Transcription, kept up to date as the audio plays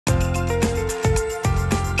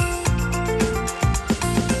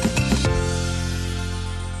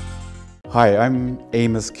Hi, I'm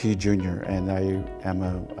Amos Key Jr. and I am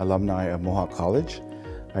an alumni of Mohawk College.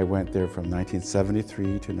 I went there from 1973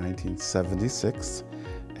 to 1976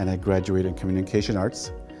 and I graduated in communication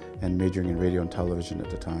arts and majoring in radio and television at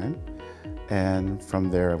the time. And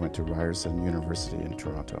from there I went to Ryerson University in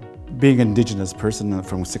Toronto. Being an Indigenous person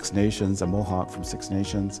from Six Nations, a Mohawk from Six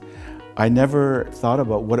Nations, I never thought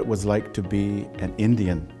about what it was like to be an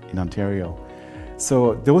Indian in Ontario.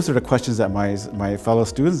 So those are the questions that my fellow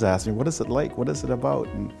students asked me. What is it like? What is it about?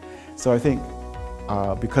 And so I think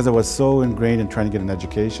because I was so ingrained in trying to get an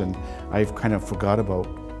education, I've kind of forgot about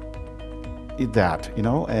that, you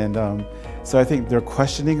know? And so I think their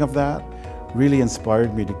questioning of that really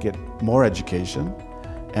inspired me to get more education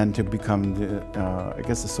and to become, I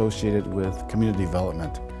guess, associated with community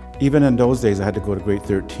development. Even in those days, I had to go to grade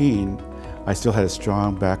 13. I still had a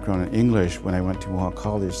strong background in English when I went to Mohawk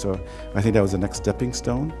College, so I think that was the next stepping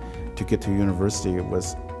stone to get to university. It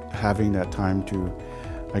was having that time to,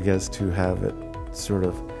 I guess, to have it sort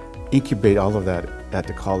of incubate all of that at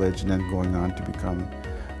the college and then going on to become,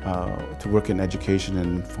 to work in education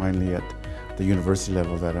and finally at the university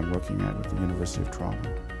level that I'm working at with the University of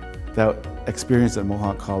Toronto. That experience at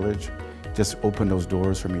Mohawk College just opened those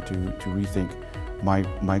doors for me to rethink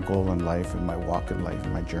my goal in life and my walk in life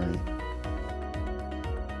and my journey.